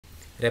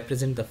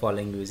represent the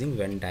following using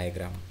Venn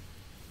diagram.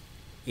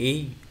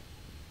 A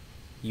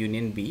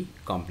union B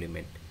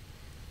complement,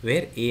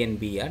 where A and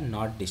B are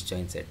not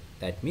disjoint set.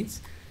 That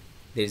means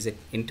there is an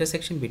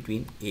intersection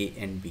between A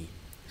and B.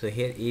 So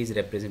here A is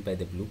represented by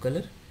the blue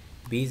color,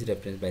 B is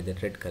represented by the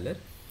red color,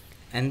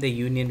 and the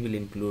union will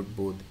include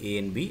both A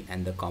and B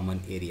and the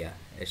common area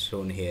as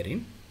shown here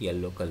in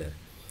yellow color.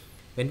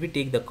 When we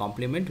take the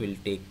complement, we'll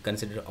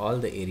consider all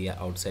the area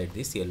outside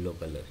this yellow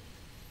color,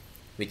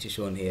 which is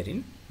shown here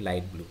in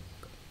light blue.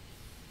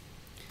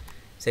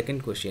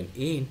 Second question,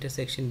 A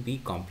intersection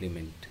B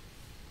complement.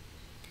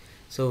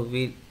 So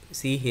we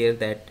see here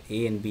that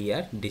A and B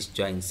are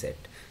disjoint set.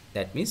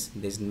 That means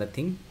there is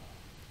nothing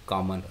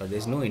common, or there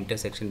is no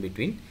intersection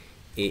between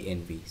A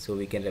and B. So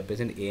we can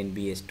represent A and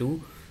B as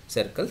two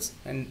circles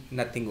and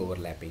nothing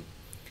overlapping.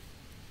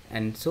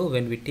 And so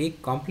when we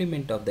take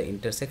complement of the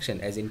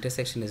intersection, as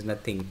intersection is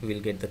nothing, we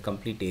will get the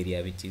complete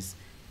area, which is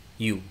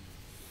U.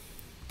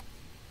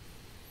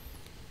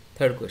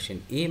 Third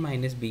question, A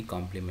minus B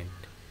complement.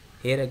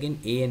 Here again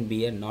A and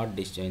B are not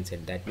disjoint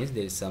set. That means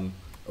there is some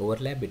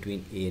overlap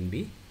between A and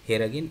B.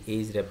 Here again A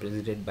is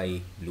represented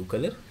by blue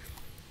color,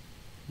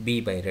 B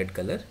by red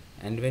color,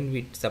 and when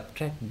we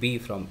subtract B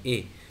from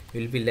A, we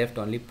will be left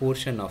only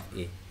portion of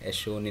A as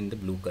shown in the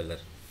blue color.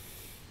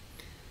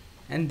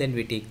 And then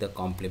we take the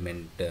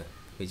complement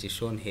which is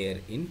shown here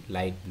in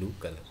light blue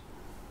color.